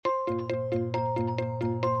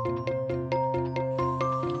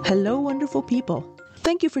Hello, wonderful people.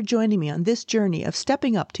 Thank you for joining me on this journey of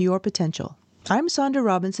stepping up to your potential. I'm Sonda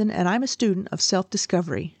Robinson, and I'm a student of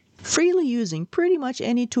self-discovery, freely using pretty much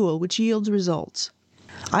any tool which yields results.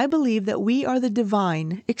 I believe that we are the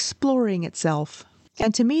divine exploring itself,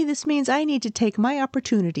 and to me this means I need to take my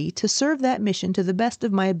opportunity to serve that mission to the best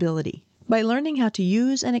of my ability, by learning how to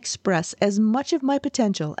use and express as much of my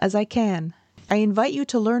potential as I can. I invite you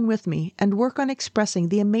to learn with me and work on expressing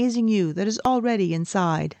the amazing you that is already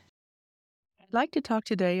inside. I'd like to talk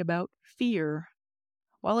today about fear.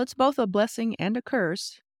 While it's both a blessing and a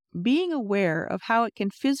curse, being aware of how it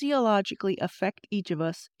can physiologically affect each of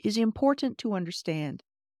us is important to understand.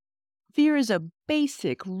 Fear is a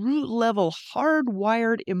basic, root-level,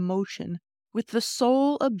 hardwired emotion with the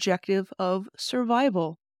sole objective of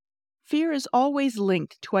survival. Fear is always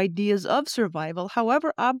linked to ideas of survival,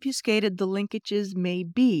 however obfuscated the linkages may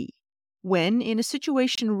be. When, in a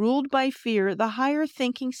situation ruled by fear, the higher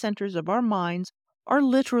thinking centers of our minds are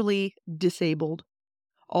literally disabled.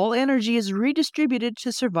 All energy is redistributed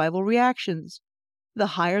to survival reactions. The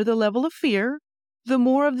higher the level of fear, the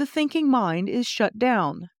more of the thinking mind is shut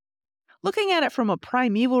down. Looking at it from a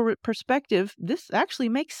primeval perspective, this actually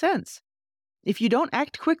makes sense. If you don't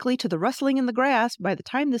act quickly to the rustling in the grass, by the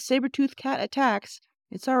time the saber-toothed cat attacks,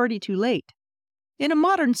 it's already too late. In a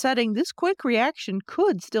modern setting, this quick reaction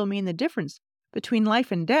could still mean the difference between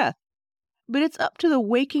life and death, but it's up to the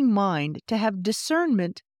waking mind to have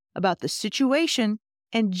discernment about the situation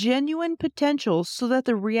and genuine potential so that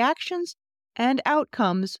the reactions and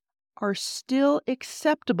outcomes are still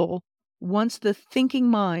acceptable once the thinking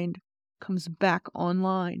mind comes back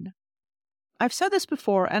online. I've said this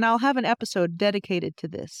before, and I'll have an episode dedicated to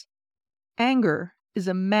this. Anger is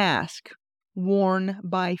a mask worn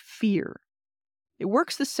by fear. It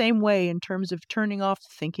works the same way in terms of turning off the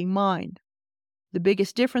thinking mind. The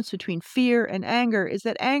biggest difference between fear and anger is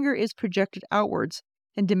that anger is projected outwards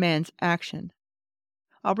and demands action.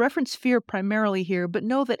 I'll reference fear primarily here, but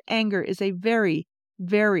know that anger is a very,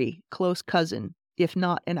 very close cousin, if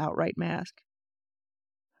not an outright mask.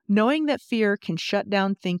 Knowing that fear can shut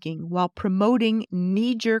down thinking while promoting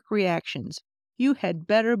knee-jerk reactions, you had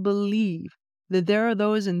better believe that there are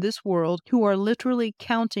those in this world who are literally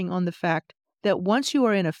counting on the fact that once you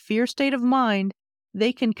are in a fear state of mind,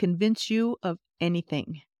 they can convince you of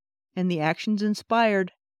anything, and the actions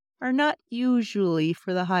inspired are not usually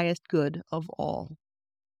for the highest good of all.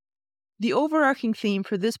 The overarching theme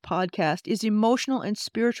for this podcast is emotional and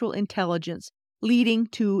spiritual intelligence leading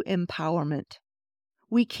to empowerment.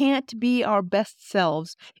 We can't be our best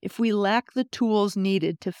selves if we lack the tools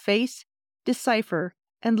needed to face, decipher,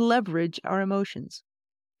 and leverage our emotions.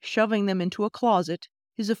 Shoving them into a closet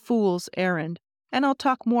is a fool's errand, and I'll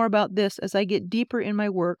talk more about this as I get deeper in my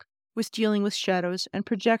work with dealing with shadows and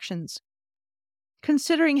projections.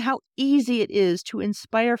 Considering how easy it is to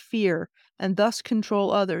inspire fear and thus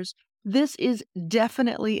control others, this is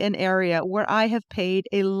definitely an area where I have paid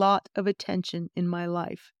a lot of attention in my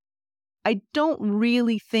life. I don't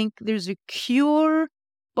really think there's a cure,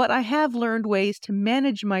 but I have learned ways to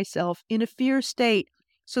manage myself in a fear state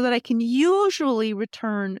so that I can usually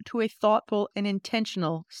return to a thoughtful and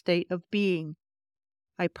intentional state of being.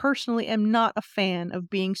 I personally am not a fan of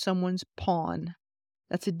being someone's pawn.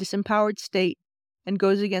 That's a disempowered state and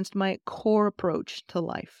goes against my core approach to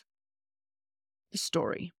life. The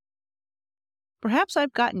story. Perhaps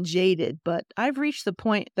I've gotten jaded, but I've reached the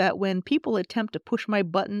point that when people attempt to push my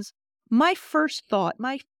buttons, my first thought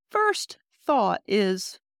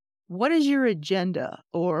is, what is your agenda?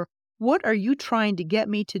 Or what are you trying to get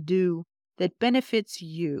me to do that benefits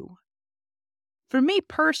you? For me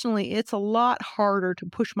personally, it's a lot harder to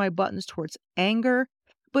push my buttons towards anger,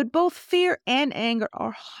 but both fear and anger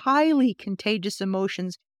are highly contagious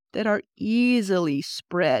emotions that are easily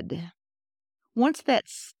spread. Once that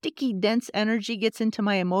sticky, dense energy gets into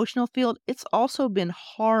my emotional field, it's also been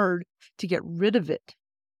hard to get rid of it.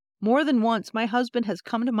 More than once, my husband has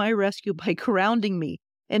come to my rescue by grounding me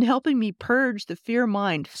and helping me purge the fear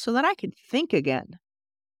mind so that I could think again.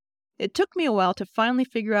 It took me a while to finally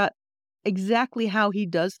figure out exactly how he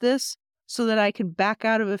does this so that I can back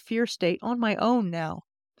out of a fear state on my own now,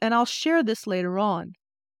 and I'll share this later on.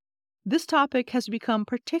 This topic has become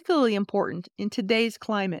particularly important in today's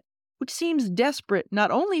climate, which seems desperate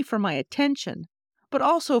not only for my attention, but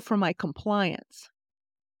also for my compliance.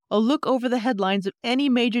 A look over the headlines of any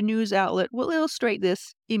major news outlet will illustrate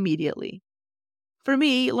this immediately. For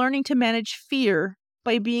me, learning to manage fear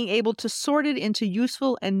by being able to sort it into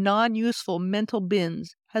useful and non-useful mental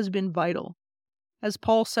bins has been vital. As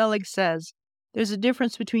Paul Selig says, there's a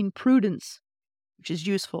difference between prudence, which is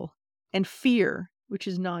useful, and fear, which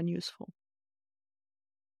is non-useful.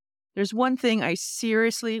 There's one thing I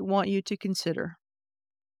seriously want you to consider.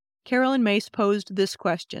 Carolyn Myss posed this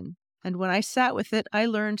question, and when I sat with it, I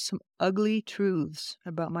learned some ugly truths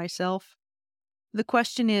about myself. The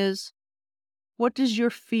question is, what does your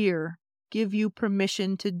fear give you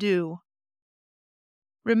permission to do?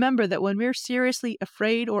 Remember that when we're seriously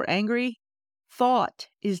afraid or angry, thought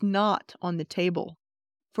is not on the table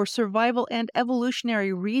for survival and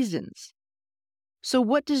evolutionary reasons. So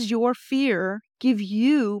what does your fear give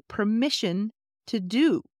you permission to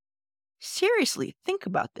do? Seriously, think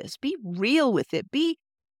about this. Be real with it. Be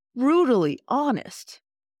brutally honest.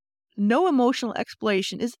 No emotional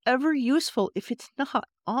explanation is ever useful if it's not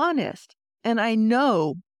honest. And I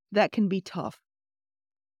know that can be tough.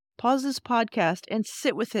 Pause this podcast and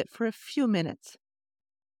sit with it for a few minutes.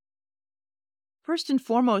 First and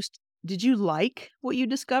foremost, did you like what you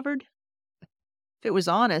discovered? If it was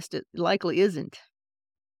honest, it likely isn't.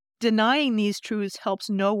 Denying these truths helps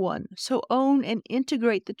no one, so own and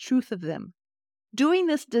integrate the truth of them. Doing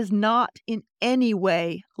this does not in any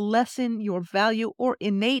way lessen your value or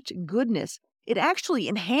innate goodness. It actually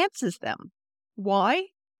enhances them. Why?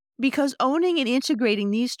 Because owning and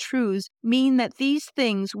integrating these truths mean that these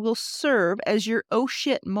things will serve as your oh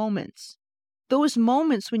shit moments. Those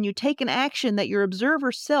moments when you take an action that your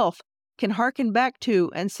observer self can hearken back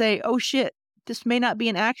to and say, oh shit, this may not be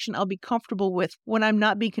an action I'll be comfortable with when I'm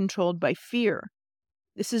not being controlled by fear.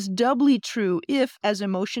 This is doubly true if, as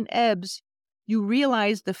emotion ebbs, you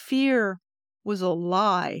realize the fear was a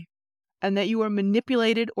lie and that you were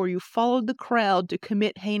manipulated or you followed the crowd to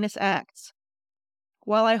commit heinous acts.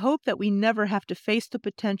 While I hope that we never have to face the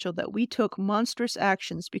potential that we took monstrous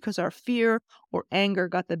actions because our fear or anger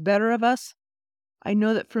got the better of us, I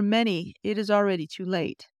know that for many it is already too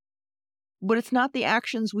late. But it's not the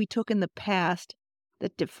actions we took in the past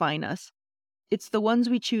that define us. It's the ones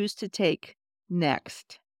we choose to take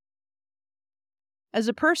next. As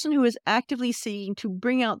a person who is actively seeking to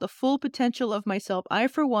bring out the full potential of myself, I,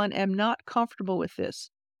 for one, am not comfortable with this.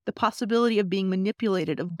 The possibility of being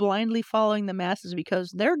manipulated, of blindly following the masses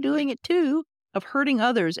because they're doing it too, of hurting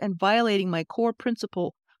others and violating my core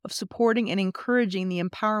principle of supporting and encouraging the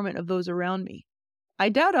empowerment of those around me. I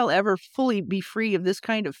doubt I'll ever fully be free of this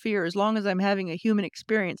kind of fear as long as I'm having a human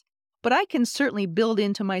experience, but I can certainly build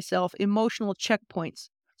into myself emotional checkpoints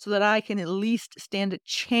so that I can at least stand a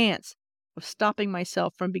chance of stopping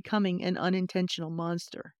myself from becoming an unintentional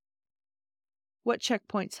monster. What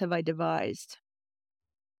checkpoints have I devised?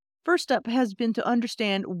 First up has been to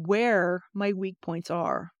understand where my weak points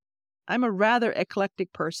are. I'm a rather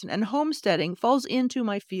eclectic person, and homesteading falls into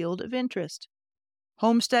my field of interest.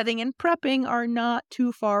 Homesteading and prepping are not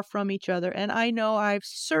too far from each other, and I know I've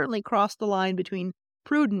certainly crossed the line between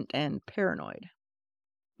prudent and paranoid.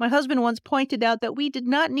 My husband once pointed out that we did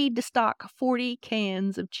not need to stock 40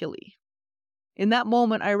 cans of chili. In that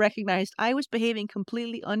moment, I recognized I was behaving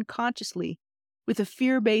completely unconsciously with a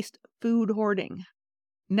fear-based food hoarding.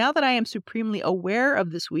 Now that I am supremely aware of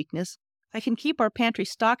this weakness, I can keep our pantry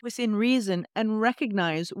stocked within reason and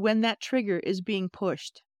recognize when that trigger is being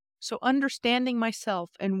pushed. So understanding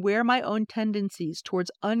myself and where my own tendencies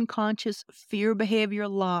towards unconscious fear behavior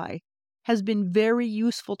lie has been very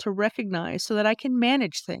useful to recognize so that I can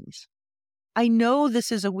manage things. I know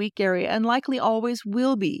this is a weak area and likely always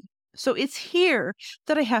will be, so it's here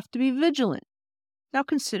that I have to be vigilant. Now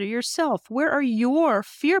consider yourself. Where are your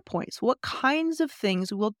fear points? What kinds of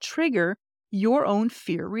things will trigger your own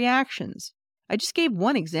fear reactions? I just gave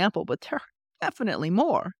one example, but there are definitely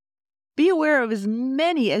more. Be aware of as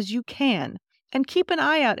many as you can, and keep an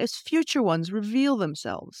eye out as future ones reveal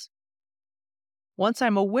themselves. Once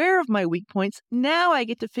I'm aware of my weak points, now I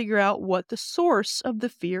get to figure out what the source of the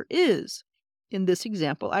fear is. In this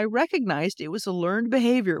example, I recognized it was a learned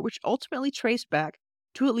behavior which ultimately traced back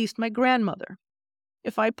to at least my grandmother.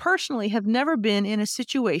 If I personally have never been in a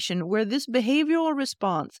situation where this behavioral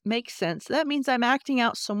response makes sense, that means I'm acting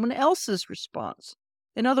out someone else's response.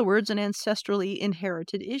 In other words, an ancestrally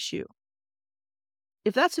inherited issue.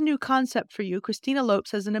 If that's a new concept for you, Christina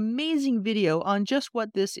Lopes has an amazing video on just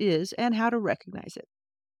what this is and how to recognize it.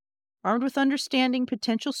 Armed with understanding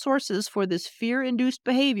potential sources for this fear-induced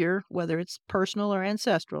behavior, whether it's personal or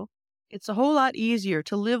ancestral, it's a whole lot easier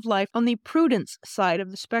to live life on the prudence side of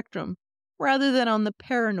the spectrum rather than on the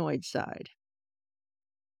paranoid side.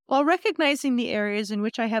 While recognizing the areas in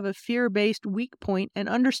which I have a fear-based weak point and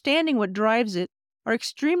understanding what drives it are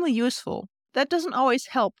extremely useful, that doesn't always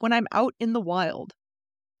help when I'm out in the wild.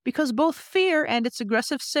 Because both fear and its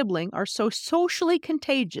aggressive sibling are so socially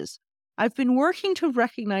contagious, I've been working to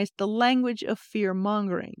recognize the language of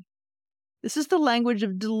fear-mongering. This is the language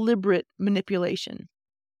of deliberate manipulation.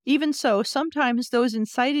 Even so, sometimes those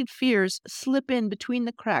incited fears slip in between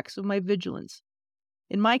the cracks of my vigilance.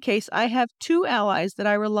 In my case, I have two allies that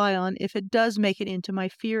I rely on if it does make it into my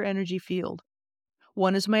fear energy field.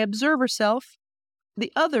 One is my observer self.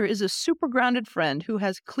 The other is a super grounded friend who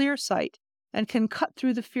has clear sight and can cut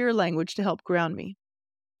through the fear language to help ground me.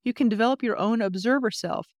 You can develop your own observer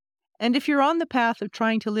self, and if you're on the path of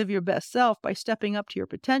trying to live your best self by stepping up to your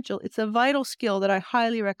potential, it's a vital skill that I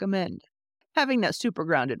highly recommend. Having that super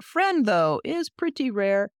grounded friend, though, is pretty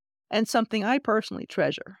rare and something I personally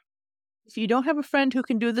treasure. If you don't have a friend who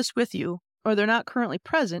can do this with you, or they're not currently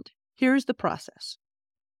present, here's the process.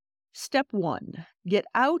 Step 1. Get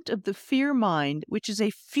out of the fear mind, which is a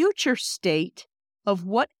future state of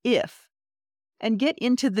what if, and get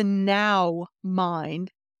into the now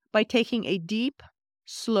mind by taking a deep,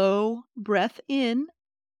 slow breath in,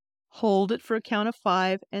 hold it for a count of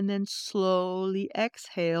 5, and then slowly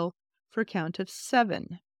exhale for a count of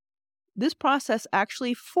 7. This process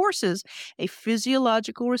actually forces a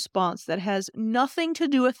physiological response that has nothing to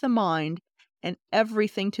do with the mind and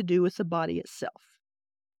everything to do with the body itself.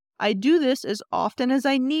 I do this as often as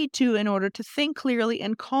I need to in order to think clearly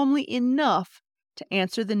and calmly enough to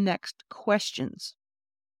answer the next questions.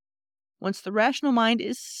 Once the rational mind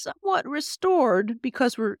is somewhat restored,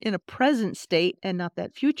 because we're in a present state and not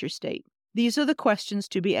that future state, these are the questions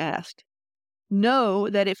to be asked. Know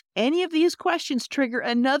that if any of these questions trigger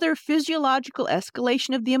another physiological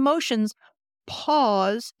escalation of the emotions,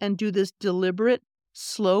 pause and do this deliberate,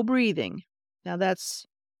 slow breathing. Now that's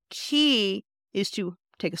key, is to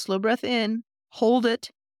take a slow breath in, hold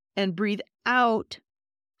it, and breathe out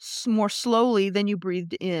more slowly than you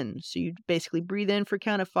breathed in. So you basically breathe in for a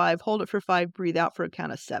count of 5, hold it for 5, breathe out for a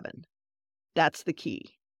count of 7. That's the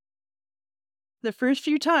key. The first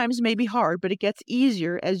few times may be hard, but it gets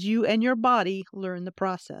easier as you and your body learn the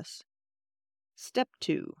process. Step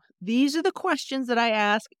 2. These are the questions that I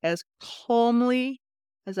ask as calmly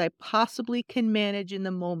as I possibly can manage in the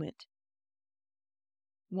moment.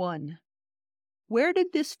 1. Where did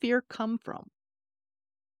this fear come from?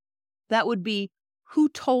 That would be, who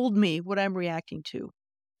told me what I'm reacting to?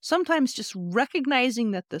 Sometimes just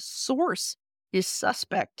recognizing that the source is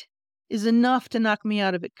suspect is enough to knock me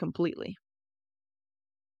out of it completely.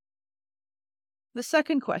 The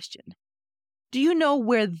second question, do you know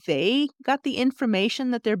where they got the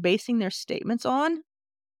information that they're basing their statements on?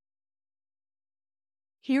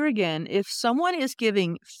 Here again, if someone is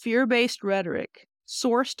giving fear-based rhetoric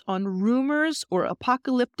sourced on rumors or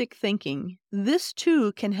apocalyptic thinking, this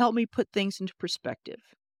too can help me put things into perspective.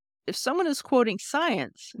 If someone is quoting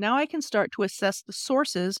science, now I can start to assess the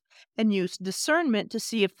sources and use discernment to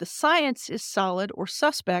see if the science is solid or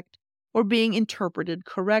suspect or being interpreted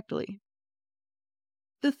correctly.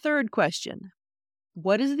 The third question,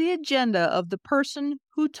 what is the agenda of the person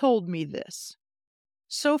who told me this?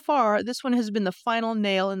 So far, this one has been the final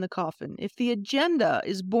nail in the coffin. If the agenda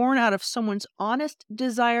is born out of someone's honest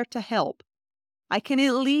desire to help, I can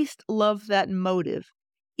at least love that motive,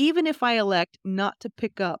 even if I elect not to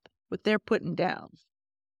pick up what they're putting down.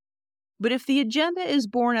 But if the agenda is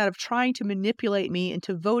born out of trying to manipulate me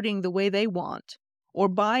into voting the way they want, or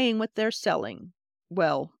buying what they're selling,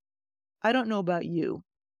 well, I don't know about you,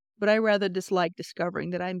 but I rather dislike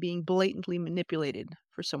discovering that I'm being blatantly manipulated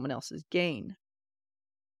for someone else's gain.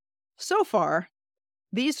 So far,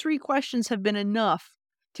 these 3 questions have been enough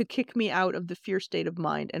to kick me out of the fear state of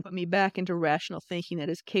mind and put me back into rational thinking that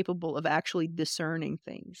is capable of actually discerning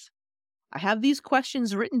things. I have these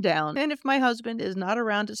questions written down, and if my husband is not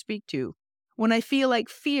around to speak to, when I feel like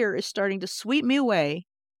fear is starting to sweep me away,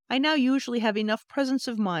 I now usually have enough presence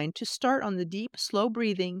of mind to start on the deep, slow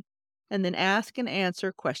breathing and then ask and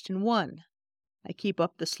answer question 1. I keep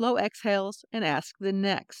up the slow exhales and ask the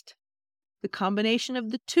next. The combination of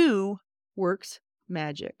the 2 works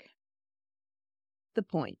magic. The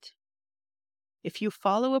point. If you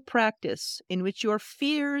follow a practice in which your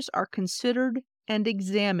fears are considered and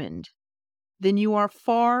examined, then you are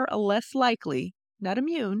far less likely, not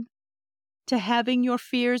immune, to having your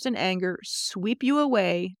fears and anger sweep you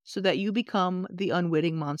away so that you become the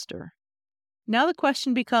unwitting monster. Now the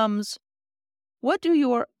question becomes, what do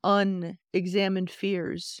your unexamined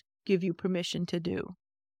fears give you permission to do?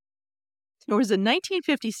 There was a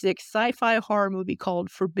 1956 sci-fi horror movie called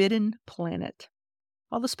Forbidden Planet.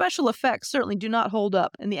 While the special effects certainly do not hold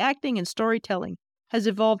up, and the acting and storytelling has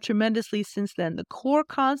evolved tremendously since then, the core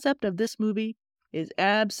concept of this movie is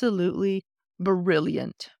absolutely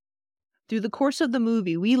brilliant. Through the course of the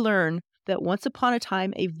movie, we learn that once upon a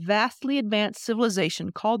time, a vastly advanced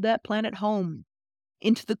civilization called that planet home.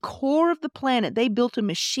 Into the core of the planet, they built a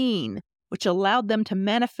machine which allowed them to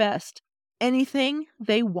manifest anything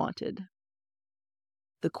they wanted.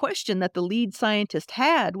 The question that the lead scientist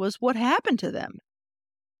had was what happened to them?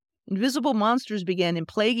 Invisible monsters began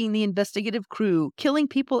plaguing the investigative crew, killing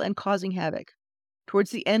people and causing havoc.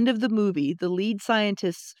 Towards the end of the movie, the lead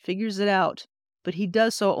scientist figures it out, but he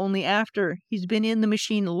does so only after he's been in the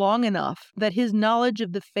machine long enough that his knowledge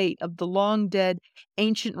of the fate of the long-dead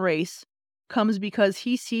ancient race comes because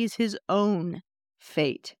he sees his own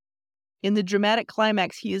fate. In the dramatic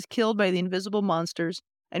climax, he is killed by the invisible monsters,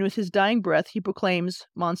 and with his dying breath, he proclaims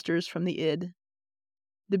monsters from the id.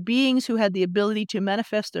 The beings who had the ability to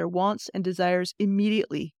manifest their wants and desires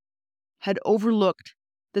immediately had overlooked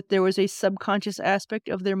that there was a subconscious aspect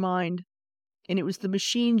of their mind, and it was the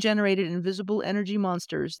machine-generated invisible energy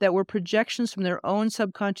monsters that were projections from their own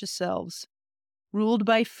subconscious selves, ruled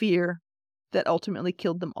by fear, that ultimately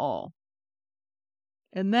killed them all.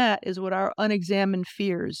 And that is what our unexamined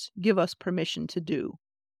fears give us permission to do: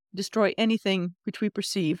 destroy anything which we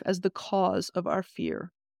perceive as the cause of our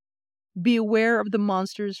fear. Be aware of the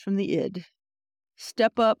monsters from the id.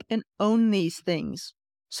 Step up and own these things,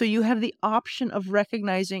 so you have the option of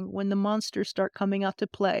recognizing when the monsters start coming out to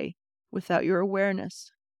play without your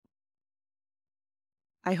awareness.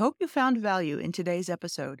 I hope you found value in today's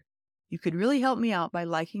episode. You could really help me out by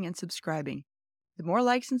liking and subscribing. The more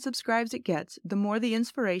likes and subscribes it gets, the more the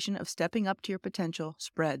inspiration of stepping up to your potential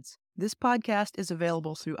spreads. This podcast is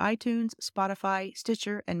available through iTunes, Spotify,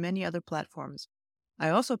 Stitcher, and many other platforms. I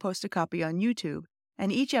also post a copy on YouTube,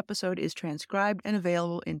 and each episode is transcribed and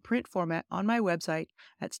available in print format on my website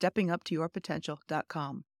at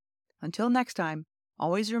steppinguptoyourpotential.com. Until next time,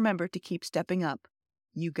 always remember to keep stepping up.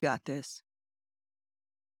 You got this.